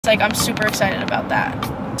Like, I'm super excited about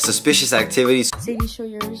that. Suspicious activities. Sadie, show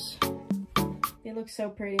yours. They look so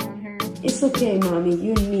pretty on her. It's okay, mommy,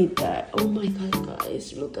 you need that. Oh my god,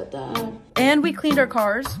 guys, look at that. And we cleaned our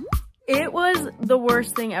cars. It was the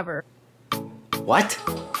worst thing ever. What?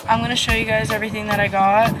 I'm gonna show you guys everything that I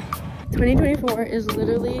got. 2024 is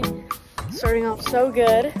literally starting off so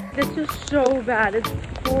good. This is so bad, it's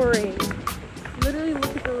pouring. Literally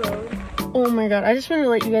look at the road. Oh my god, I just wanted to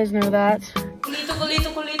let you guys know that.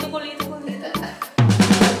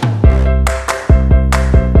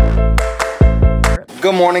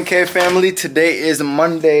 Good morning, K family. Today is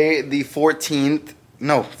Monday the 14th,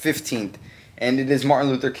 no, 15th, and it is Martin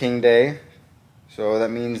Luther King Day. So that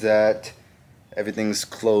means that everything's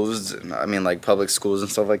closed. I mean, like public schools and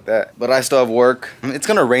stuff like that. But I still have work. It's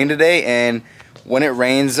gonna rain today, and when it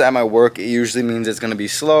rains at my work, it usually means it's gonna be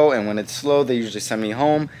slow, and when it's slow, they usually send me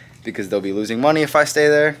home because they'll be losing money if I stay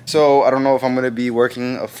there. So I don't know if I'm gonna be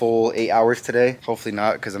working a full 8 hours today. Hopefully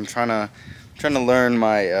not, because I'm trying to learn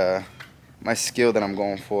my my skill that I'm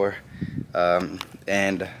going for,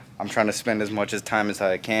 and I'm trying to spend as much time as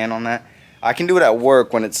I can on that. I can do it at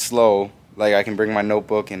work when it's slow, like I can bring my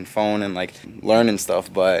notebook and phone and like learn and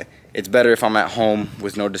stuff, but it's better if I'm at home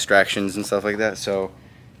with no distractions and stuff like that. So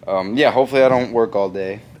yeah, hopefully I don't work all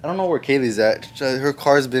day. I don't know where Keilly's at. Her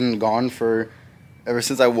car's been gone for ever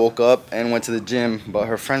since I woke up and went to the gym, but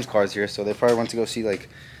her friend's car's here, so they probably went to go see like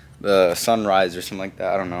the sunrise or something like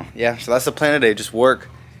that. I don't know. Yeah, so that's the plan today, just work.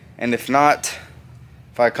 And if not,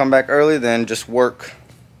 if I come back early, then just work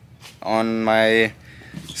on my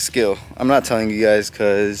skill. I'm not telling you guys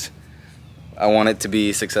because I want it to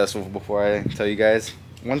be successful before I tell you guys.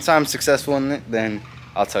 Once I'm successful in it, then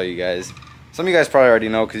I'll tell you guys. Some of you guys probably already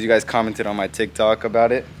know because you guys commented on my TikTok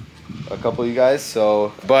about it. A couple of you guys.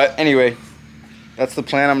 So, but anyway, that's the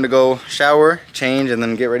plan. I'm going to go shower, change, and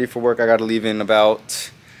then get ready for work. I got to leave in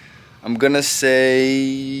about, I'm going to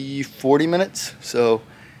say 40 minutes. So,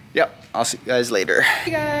 yep, I'll see you guys later.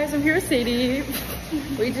 Hey guys, I'm here with Sadie.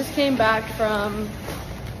 We just came back from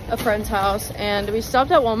a friend's house and we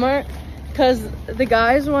stopped at Walmart because the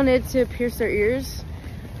guys wanted to pierce their ears,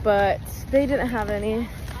 but they didn't have any.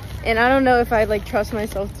 And I don't know if I'd like trust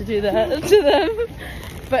myself to do that to them.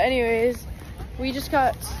 But anyways, we just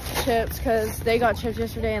got chips because they got chips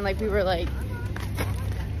yesterday and like we were like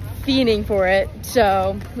fiending for it.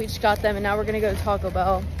 So we just got them and now we're gonna go to Taco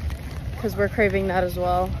Bell because we're craving that as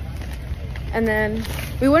well. And then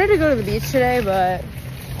we wanted to go to the beach today, but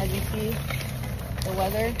as you see, the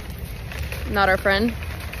weather, not our friend.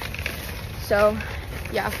 So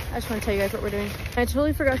yeah, I just want to tell you guys what we're doing. I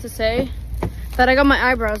totally forgot to say that I got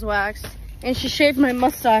my eyebrows waxed and she shaved my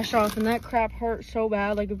mustache off, and that crap hurt so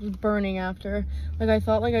bad, like it was burning after. Like I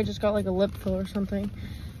thought like I just got like a lip fill or something.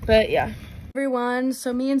 But yeah. Everyone,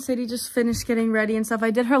 so me and Sadie just finished getting ready and stuff.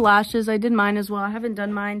 I did her lashes, I did mine as well. I haven't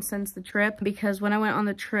done mine since the trip because when I went on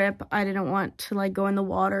the trip I didn't want to like go in the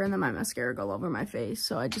water and then my mascara go over my face,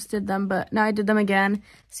 so I just did them. But now I did them again.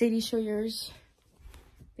 Sadie, show yours.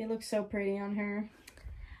 They look so pretty on her.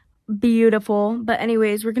 Beautiful. But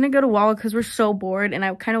anyways, we're gonna go to Wawa because we're so bored and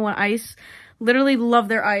I kind of want ice. Literally love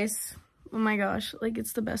their ice. Oh my gosh, like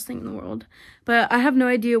it's the best thing in the world. But I have no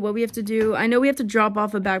idea what we have to do. I know we have to drop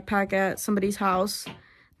off a backpack at somebody's house.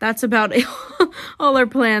 That's about it. All our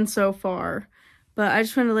plans so far. But I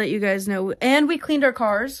just want to let you guys know. And we cleaned our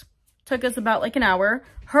cars. Took us about like an hour.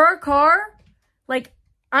 Her car, like,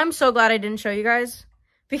 I'm so glad I didn't show you guys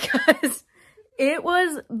because it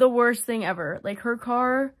was the worst thing ever. Like her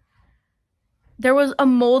car, there was a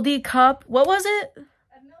moldy cup. What was it?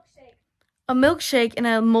 A milkshake in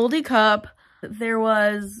a moldy cup. There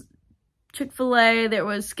was Chick-fil-A, there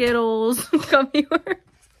was Skittles, gummy worms,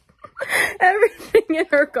 everything in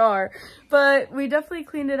her car. But we definitely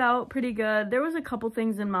cleaned it out pretty good. There was a couple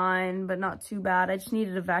things in mine, but not too bad. I just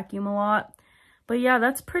needed to vacuum a lot. But yeah,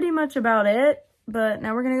 that's pretty much about it. But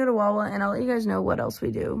now we're gonna go to Wawa and I'll let you guys know what else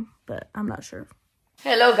we do, but I'm not sure.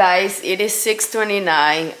 Hello guys, it is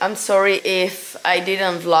 6:29. I'm sorry if I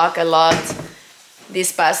didn't vlog a lot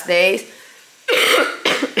these past days.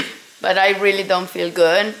 But I really don't feel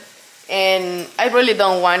good and I really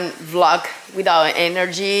don't want vlog without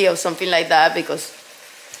energy or something like that because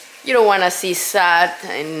you don't want to see sad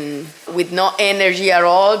and with no energy at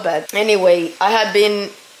all. But anyway, I have been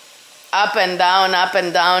up and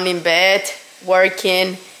down in bed,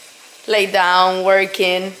 working, lay down,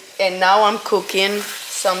 working, and now I'm cooking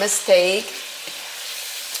some steak.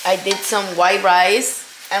 I did some white rice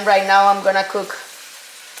and right now I'm gonna cook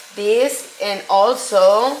this, and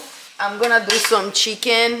also I'm gonna do some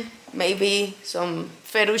chicken, maybe some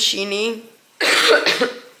fettuccine.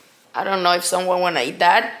 I don't know if someone wanna eat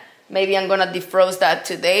that, Maybe I'm gonna defrost that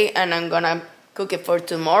today and I'm gonna cook it for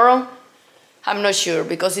tomorrow. I'm not sure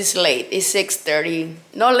because it's late. It's 6:30.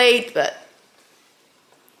 Not late, but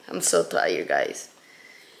I'm so tired, guys.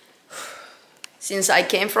 Since I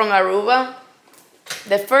came from Aruba,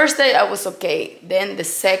 the first day I was okay. Then the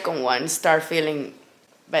second one start feeling,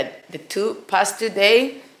 but the past 2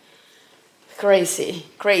 days,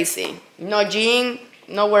 crazy. No gym,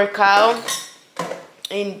 no workout.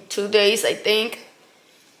 In 2 days, I think.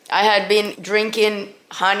 I had been drinking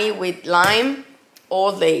honey with lime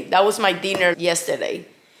all day. That was my dinner yesterday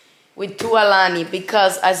with 2 Yelany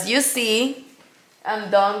because as you see,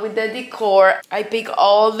 I'm done with the decor. I pick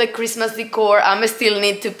all the Christmas decor. I still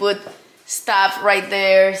need to put stuff right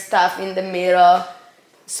there, stuff in the middle.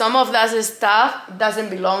 Some of that stuff doesn't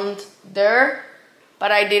belong there,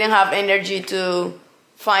 but I didn't have energy to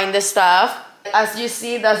find the stuff. As you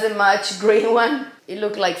see, doesn't match green one. It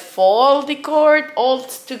looked like fall decor all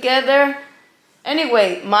together.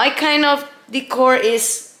 Anyway, my kind of decor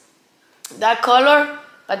is that color,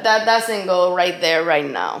 but that doesn't go right there right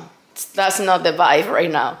now. That's not the vibe right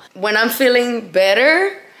now. When I'm feeling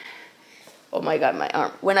better, oh my God, my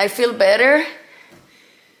arm. When I feel better,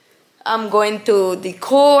 I'm going to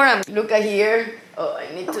decor. Look at here. Oh,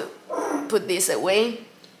 I need to put this away.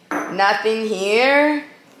 Nothing here.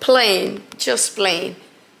 Plain, just plain.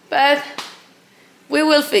 But we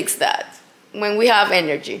will fix that when we have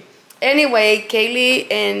energy. Anyway, Keilly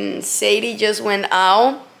and Sadie just went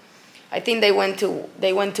out. I think they went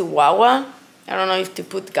to Wawa. I don't know if to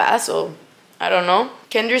put gas or I don't know.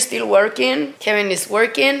 Kendry's still working. Kevin is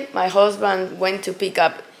working. My husband went to pick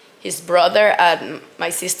up his brother at my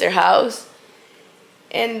sister's house.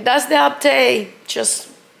 And that's the update. Just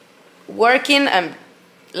working and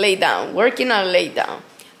lay down. Working and lay down.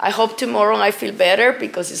 I hope tomorrow I feel better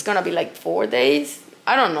because it's gonna be like 4 days.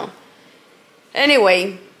 I don't know.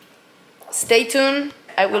 Anyway, stay tuned.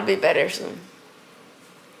 I will be better soon.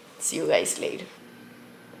 See you guys later.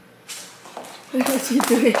 What are you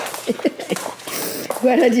doing?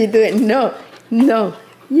 What are you doing? No, no.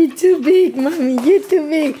 You're too big, mommy. You're too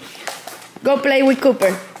big. Go play with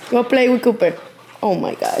Cooper. Go play with Cooper. Oh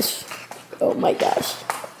my gosh. Oh my gosh.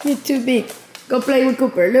 You're too big. Go play with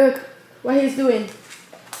Cooper. Look what he's doing.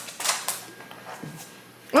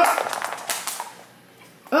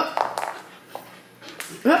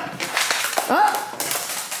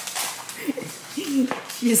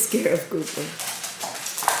 She's scared of Cooper.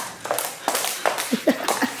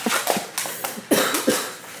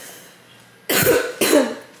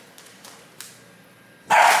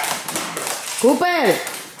 Cooper!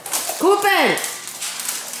 Cooper!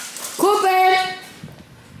 Cooper!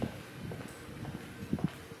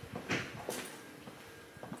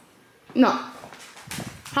 No.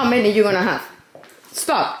 How many you gonna have?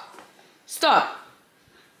 Stop. Stop.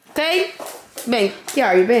 Okay? Ven, here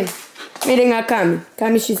are you? Ven. Miren a Cami.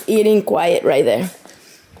 Cami, she's eating quiet right there.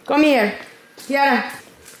 Come here. Kiara.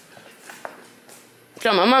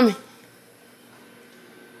 Come on, mommy.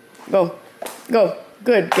 Go. Go.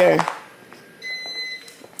 Good girl.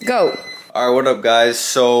 Go. Alright, what up guys?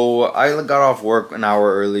 So I got off work an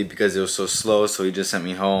hour early because it was so slow, so he just sent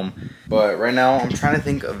me home. But right now I'm trying to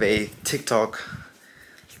think of a TikTok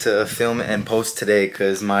to film and post today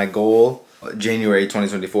because my goal January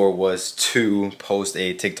 2024 was to post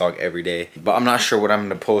a TikTok every day. But I'm not sure what I'm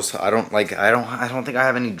gonna post. I don't think I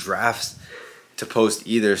have any drafts to post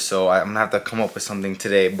either, so I'm gonna have to come up with something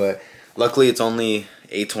today. But luckily it's only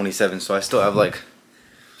 8:27, so I still have like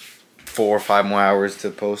 4 or 5 more hours to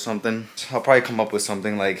post something. So I'll probably come up with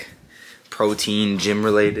something like protein, gym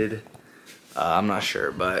related. I'm not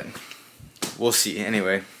sure, but we'll see.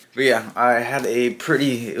 Anyway, but yeah, I had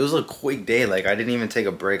it was a quick day. Like I didn't even take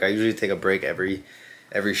a break. I usually take a break every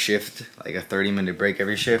shift, like a 30-minute break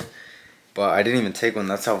every shift. But I didn't even take one.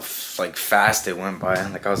 That's how like fast it went by.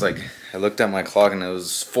 Like I looked at my clock and it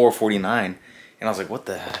was 4:49, and I was like, what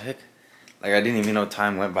the heck? Like, I didn't even know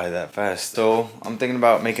time went by that fast. So, I'm thinking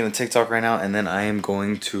about making a TikTok right now, and then I am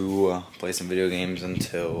going to play some video games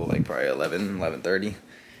until, like, probably 11:30.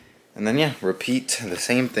 And then, yeah, repeat the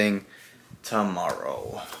same thing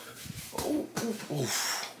tomorrow.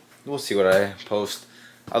 We'll see what I post.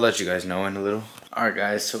 I'll let you guys know in a little. Alright,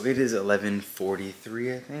 guys, so it is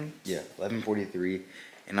 11:43, I think. Yeah, 11:43,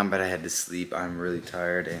 and I'm about to head to sleep. I'm really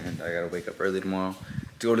tired, and I gotta wake up early tomorrow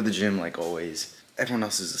to go to the gym, like always. Everyone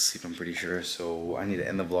else is asleep, I'm pretty sure, so I need to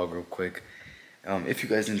end the vlog real quick. If you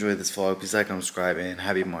guys enjoyed this vlog, please like and subscribe, and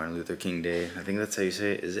happy Martin Luther King Day. I think that's how you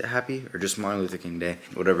say it. Is it happy or just Martin Luther King Day?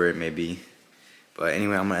 Whatever it may be. But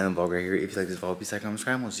anyway, I'm going to end the vlog right here. If you like this vlog, please like and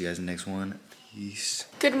subscribe. We'll see you guys in the next one. Peace.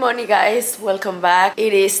 Good morning, guys. Welcome back.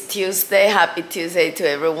 It is Tuesday. Happy Tuesday to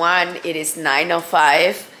everyone. It is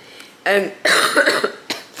 9:05 and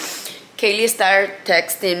Keilly started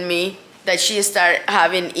texting me that she started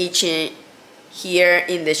having itching here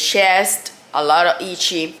in the chest, a lot of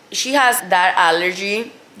itchy. She has that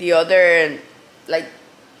allergy the other, like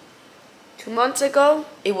 2 months ago.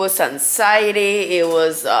 It was anxiety, it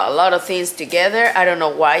was a lot of things together. I don't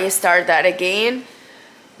know why it started that again,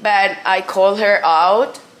 but I called her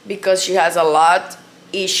out because she has a lot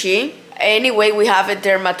itchy. Anyway, we have a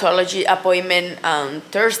dermatology appointment on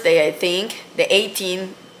Thursday, I think, the 18th,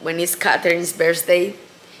 when it's Catherine's birthday.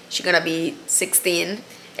 She's gonna be 16.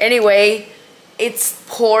 Anyway, it's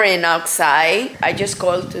pouring outside. I just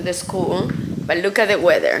called to the school, but look at the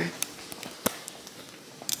weather.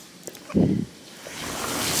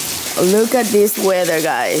 Look at this weather,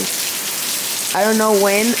 guys. I don't know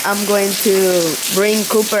when I'm going to bring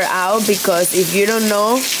Cooper out, because if you don't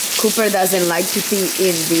know, Cooper doesn't like to be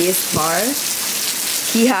in this part.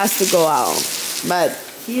 He has to go out. But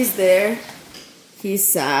he's there. He's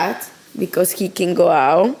sad because he can go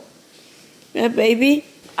out. Yeah, baby.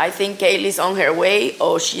 I think Keilly's on her way,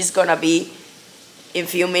 or she's gonna be in a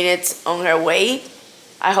few minutes on her way.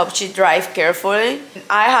 I hope she drives carefully.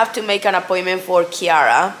 I have to make an appointment for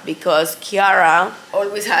Kiara, because Kiara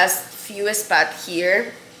always has few spots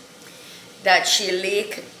here that she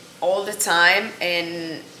leak all the time,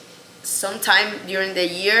 and sometime during the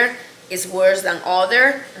year it's worse than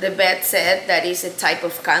other. The vet said that it's a type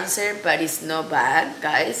of cancer, but it's not bad,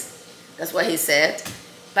 guys. That's what he said.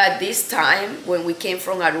 But this time, when we came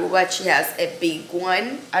from Aruba, she has a big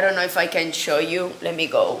one. I don't know if I can show you. Let me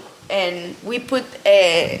go. And we put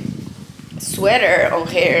a sweater on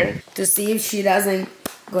her to see if she doesn't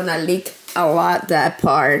gonna leak a lot, that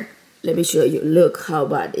part. Let me show you. Look how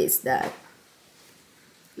bad is that.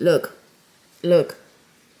 Look. Look.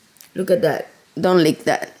 Look at that. Don't leak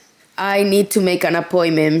that. I need to make an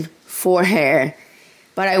appointment for her.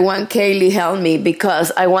 But I want Keilly help me,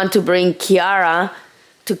 because I want to bring Kiara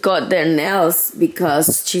to cut their nails,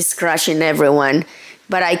 because she's scratching everyone.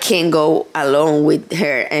 But I can't go alone with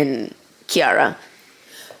her and Kiara.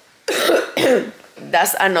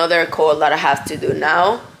 That's another call that I have to do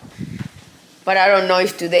now. But I don't know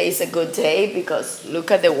if today is a good day, because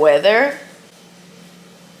look at the weather.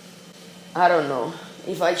 I don't know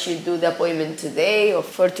if I should do the appointment today or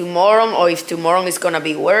for tomorrow, or if tomorrow is gonna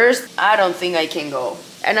be worse. I don't think I can go.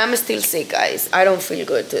 And I'm still sick, guys. I don't feel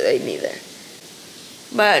good today neither.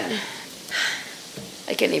 But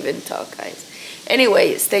I can't even talk, guys.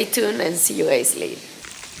 Anyway, stay tuned and see you guys later.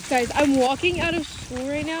 Guys, I'm walking out of school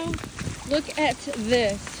right now. Look at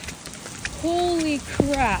this. Holy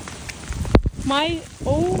crap.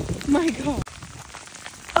 Oh my god.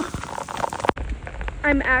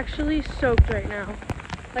 I'm actually soaked right now.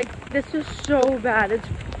 Like, this is so bad. It's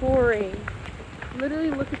pouring.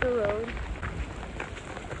 Literally, look at the road.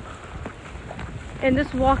 And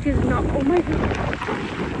this walk is not, oh my god.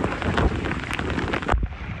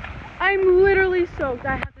 I'm literally soaked.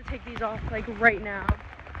 I have to take these off, like, right now.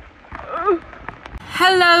 Ugh.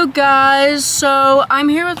 Hello, guys. So, I'm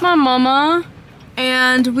here with my mama,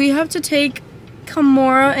 and we have to take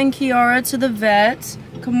Kimora and Kiara to the vet.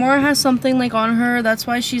 Kimora has something, like, on her. That's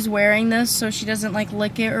why she's wearing this, so she doesn't, like,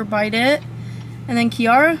 lick it or bite it. And then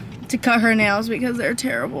Kiara to cut her nails, because they're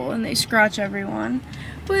terrible, and they scratch everyone.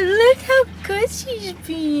 But look how good she's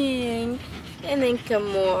being. And then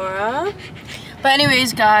Kimora. But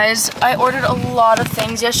anyways, guys, I ordered a lot of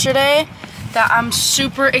things yesterday that I'm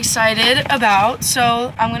super excited about.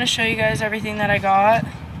 So I'm gonna show you guys everything that I got.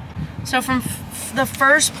 So from the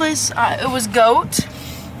first place, it was Goat.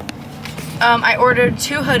 I ordered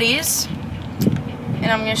 2 hoodies.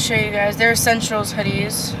 And I'm gonna show you guys. They're Essentials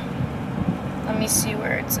hoodies. Let me see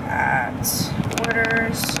where it's at.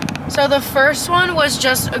 Orders. So the first one was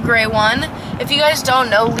just a gray one. If you guys don't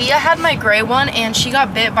know, Leah had my gray one, and she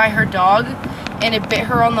got bit by her dog, and it bit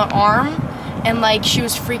her on the arm, and like she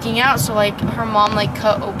was freaking out, so like her mom like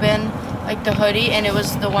cut open like the hoodie, and it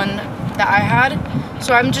was the one that I had.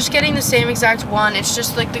 So I'm just getting the same exact one. It's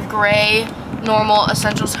just like the gray normal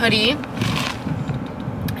Essentials hoodie.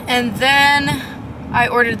 And then I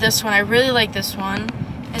ordered this one. I really like this one.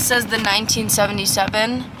 It says the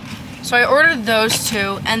 1977. So I ordered those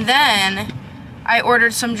 2, and then I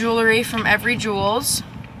ordered some jewelry from Every Jewels.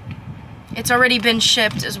 It's already been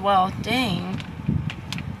shipped as well. Dang.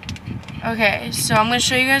 Okay, so I'm going to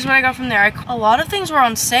show you guys what I got from there. A lot of things were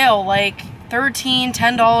on sale, like $13,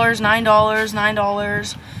 $10, $9,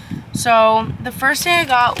 $9. So the first thing I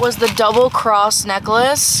got was the double cross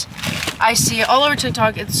necklace. I see it all over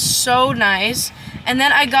TikTok. It's so nice. And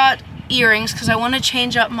then I got earrings because I want to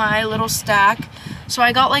change up my little stack. So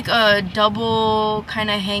I got like a double kind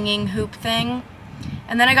of hanging hoop thing.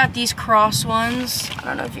 And then I got these cross ones. I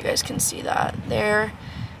don't know if you guys can see that there.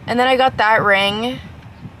 And then I got that ring.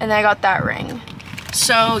 And then I got that ring.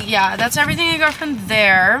 So yeah, that's everything I got from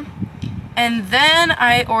there. And then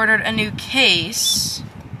I ordered a new case.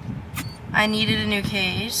 I needed a new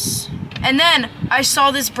case. And then I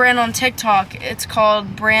saw this brand on TikTok. It's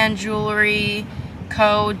called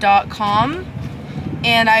brandjewelryco.com.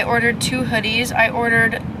 And I ordered 2 hoodies. I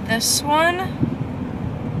ordered this one.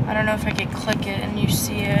 I don't know if I could click it and you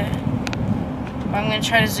see it. I'm gonna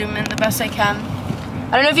try to zoom in the best I can.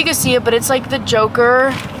 I don't know if you can see it, but it's like the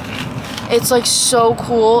Joker. It's like so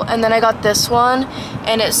cool. And then I got this one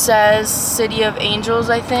and it says City of Angels,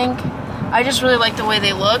 I think. I just really like the way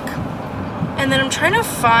they look. And then I'm trying to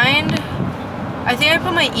find, I think I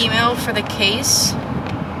put my email for the case.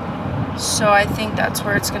 So I think that's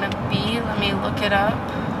where it's gonna be. Let me look it up.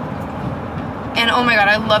 And oh my god,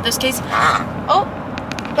 I love this case. Oh.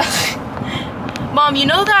 Mom, you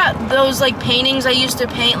know that those like paintings I used to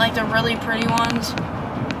paint, like the really pretty ones?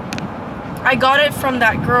 I got it from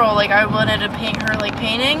that girl. Like I wanted to paint her like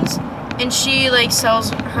paintings, and she like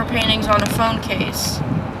sells her paintings on a phone case.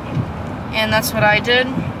 And that's what I did.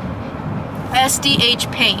 SDH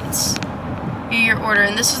Paints. View your order.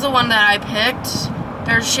 And this is the one that I picked.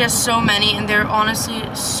 She has so many and they're honestly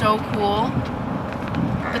so cool.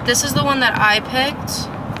 But this is the one that I picked.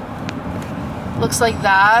 Looks like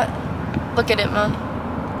that. Look at it, Mom.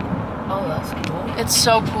 Oh, that's cool. It's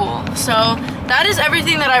so cool. So that is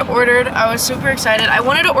everything that I ordered. I was super excited. I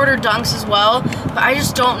wanted to order dunks as well, but I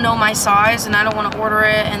just don't know my size and I don't want to order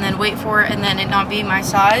it and then wait for it and then it not be my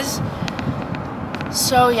size.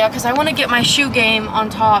 So yeah, because I want to get my shoe game on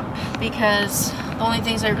top because the only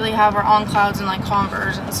things I really have are On Clouds and like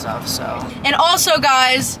Converse and stuff. So, and also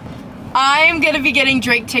guys, I'm gonna be getting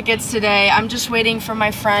Drake tickets today. I'm just waiting for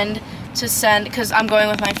my friend to send, because I'm going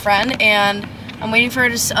with my friend, and I'm waiting for her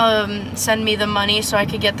to send me the money so I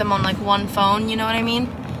could get them on like one phone, you know what I mean?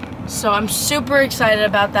 So I'm super excited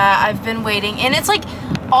about that. I've been waiting, and it's like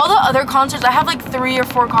all the other concerts, I have like 3 or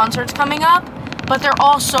 4 concerts coming up, but they're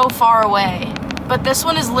all so far away. But this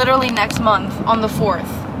one is literally next month on the 4th.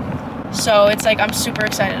 So it's like, I'm super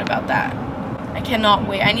excited about that. I cannot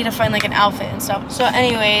wait. I need to find like an outfit and stuff. So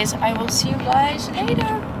anyways, I will see you guys later.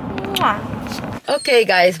 Mwah. Okay,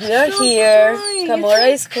 guys, we are here.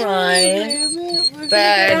 Kamora is crying,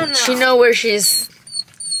 but she knows where she's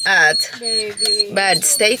at. Baby. But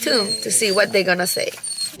stay tuned to see what they're gonna say.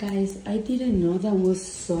 Guys, I didn't know that was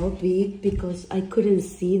so big because I couldn't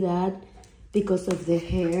see that because of the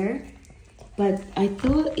hair. But I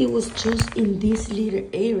thought it was just in this little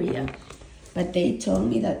area. But they told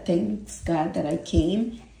me that thanks God that I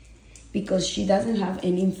came because she doesn't have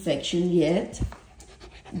any infection yet.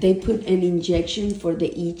 They put an injection for the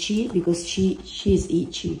itchy because she's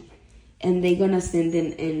itchy. And they're gonna send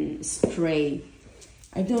in spray.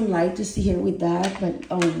 I don't like to see her with that, but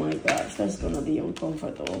oh my gosh, that's gonna be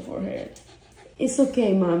uncomfortable for her. It's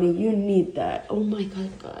okay, mommy, you need that. Oh my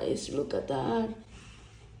God, guys, look at that.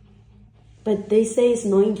 But they say it's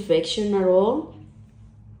no infection at all.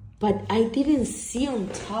 But I didn't see on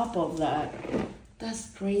top of that. That's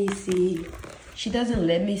crazy. She doesn't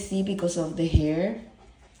let me see because of the hair.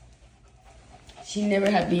 She never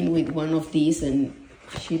had been with one of these and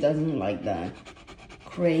she doesn't like that.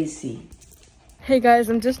 Crazy. Hey guys,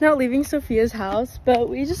 I'm just now leaving Sophia's house, but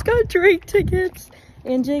we just got Drake tickets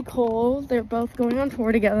and J. Cole. They're both going on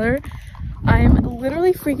tour together. I'm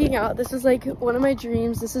literally freaking out. This is like one of my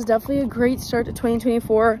dreams. This is definitely a great start to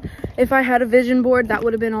 2024. If I had a vision board, that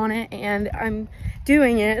would have been on it, and I'm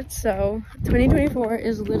doing it. So 2024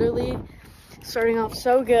 is literally starting off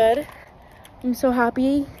so good. I'm so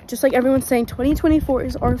happy. Just like everyone's saying, 2024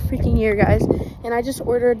 is our freaking year, guys. And I just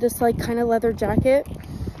ordered this like kind of leather jacket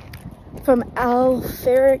from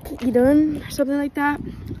Alferic Eden or something like that.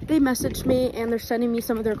 They messaged me and they're sending me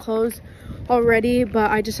some of their clothes already, but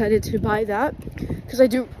I decided to buy that because I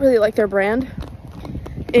do really like their brand.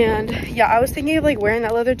 And yeah, I was thinking of like wearing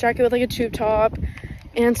that leather jacket with like a tube top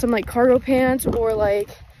and some like cargo pants or like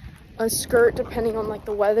a skirt depending on like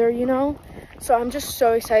the weather, you know. So I'm just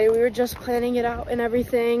so excited. We were just planning it out and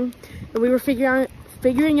everything, and we were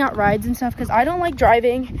figuring out rides and stuff because I don't like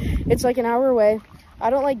driving. It's like an hour away. I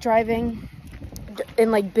don't like driving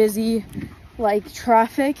in like busy like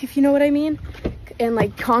traffic, if you know what I mean. And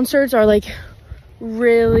like concerts are like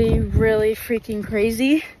really freaking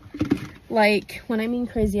crazy. Like when I mean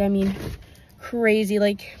crazy, I mean crazy,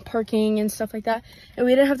 like parking and stuff like that. And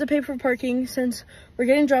we didn't have to pay for parking since we're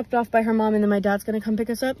getting dropped off by her mom and then my dad's gonna come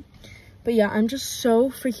pick us up. But yeah, I'm just so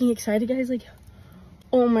freaking excited, guys. Like,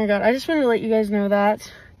 oh my god, I just wanted to let you guys know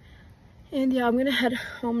that. And yeah, I'm gonna head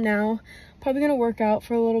home now. Probably gonna work out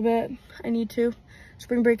for a little bit. I need to.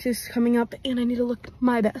 Spring break is coming up and I need to look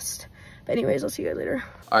my best. But anyways, I'll see you guys later.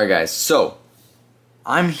 Alright guys, so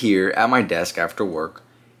I'm here at my desk after work,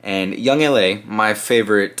 and Young LA, my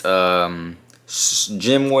favorite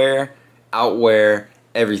gym wear, outwear,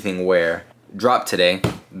 everything wear, dropped today.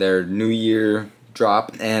 Their New Year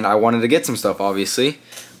drop, and I wanted to get some stuff, obviously.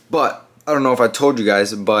 But I don't know if I told you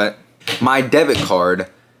guys, but my debit card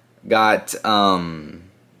got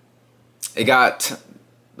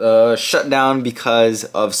shut down because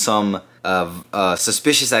of some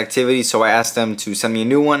suspicious activity. So I asked them to send me a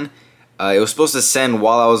new one. It was supposed to send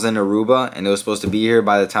while I was in Aruba, and it was supposed to be here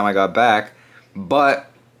by the time I got back.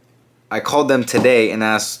 But I called them today and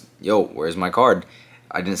asked, yo, where's my card?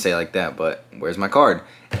 I didn't say it like that, but where's my card?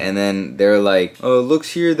 And then they're like, oh, it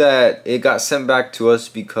looks here that it got sent back to us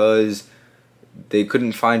because they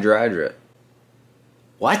couldn't find your address.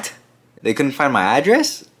 What? They couldn't find my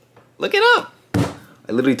address? Look it up.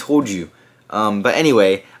 I literally told you. But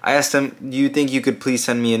anyway, I asked them, do you think you could please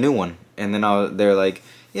send me a new one? And then they're like,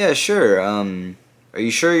 yeah, sure. Are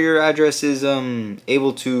you sure your address is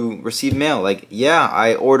able to receive mail? Like, yeah,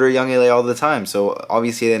 I order Young LA all the time, so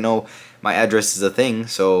obviously they know my address is a thing.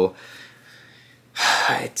 So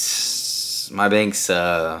it's my bank's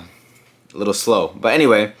a little slow. But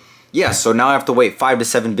anyway, yeah, so now I have to wait 5 to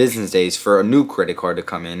 7 business days for a new credit card to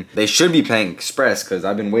come in. They should be paying express because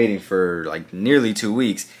I've been waiting for like nearly 2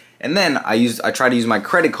 weeks. And then I try to use my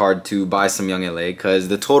credit card to buy some Young LA because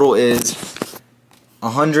the total is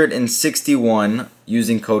 $161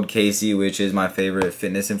 using code Casey, which is my favorite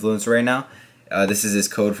fitness influencer right now. This is his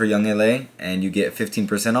code for Young LA, and you get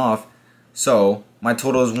 15% off. So my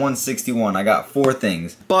total is $161. I got 4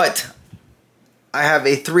 things, but I have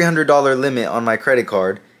a $300 limit on my credit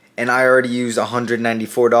card, and I already used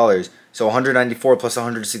 $194. So 194 plus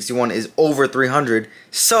 161 is over 300.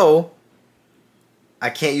 So I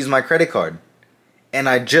can't use my credit card. And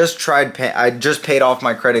I just paid off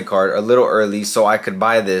my credit card a little early so I could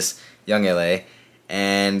buy this Young LA,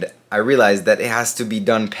 and I realized that it has to be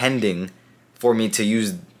done pending for me to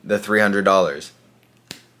use the $300.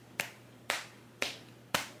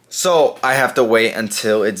 So I have to wait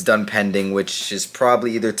until it's done pending, which is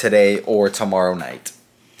probably either today or tomorrow night.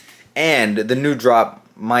 And the new drop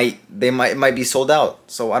might be sold out,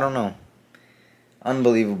 so I don't know.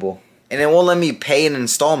 Unbelievable. And it won't let me pay in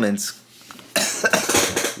installments.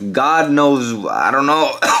 God knows, I don't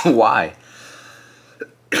know why.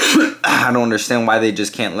 I don't understand why they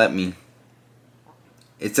just can't let me.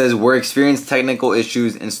 It says we're experiencing technical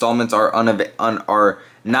issues. Installments are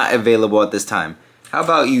not available at this time. How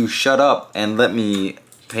about you shut up and let me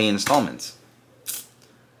pay installments?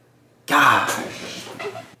 Gosh,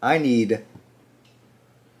 I need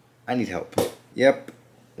help. Yep,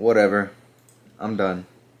 whatever. I'm done.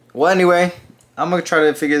 Well, anyway, I'm gonna try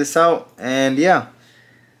to figure this out, and yeah,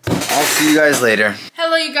 I'll see you guys later.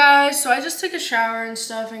 Hello, you guys. So I just took a shower and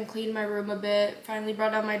stuff and cleaned my room a bit. Finally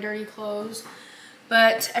brought out my dirty clothes.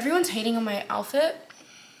 But everyone's hating on my outfit.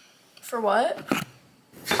 For what?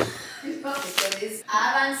 Because it's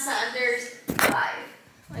Adam Sanders vibe.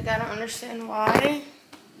 Like, I don't understand why.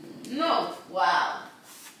 No, wow.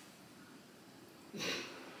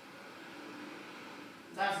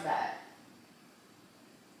 That's bad.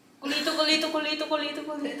 Culito, culito, culito, culito,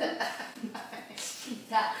 culito.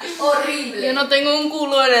 Horrible. Yo no tengo un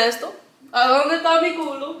culo en esto. ¿A dónde está mi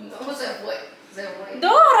culo? No, se fue. Se fue.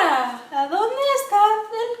 Dora, ¿a dónde está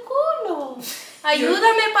el culo?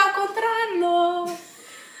 Ayúdame para encontrarlo.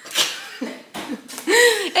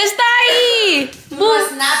 Está ahí. Do not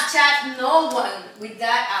Snapchat no one with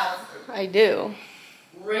that outfit. I do.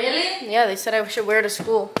 Really? Yeah, they said I should wear it to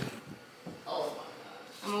school. Oh my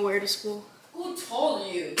god. I'm gonna wear it to school. Who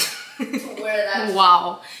told you to wear that?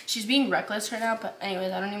 Wow. She's being reckless right now, but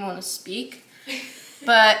anyways, I don't even want to speak.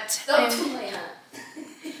 But Don't do my hand.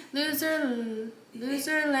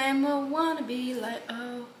 Loser lame wanna be like,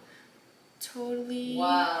 oh, totally.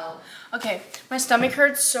 Wow. Okay, my stomach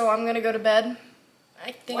hurts, so I'm gonna go to bed.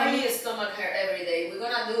 I think. Why do you stomach hurt every day? We're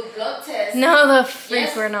gonna do a blood test. No, the freak,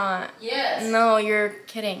 Yes. we're not. Yes. No, you're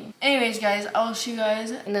kidding. Anyways, guys, I'll see you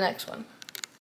guys in the next one.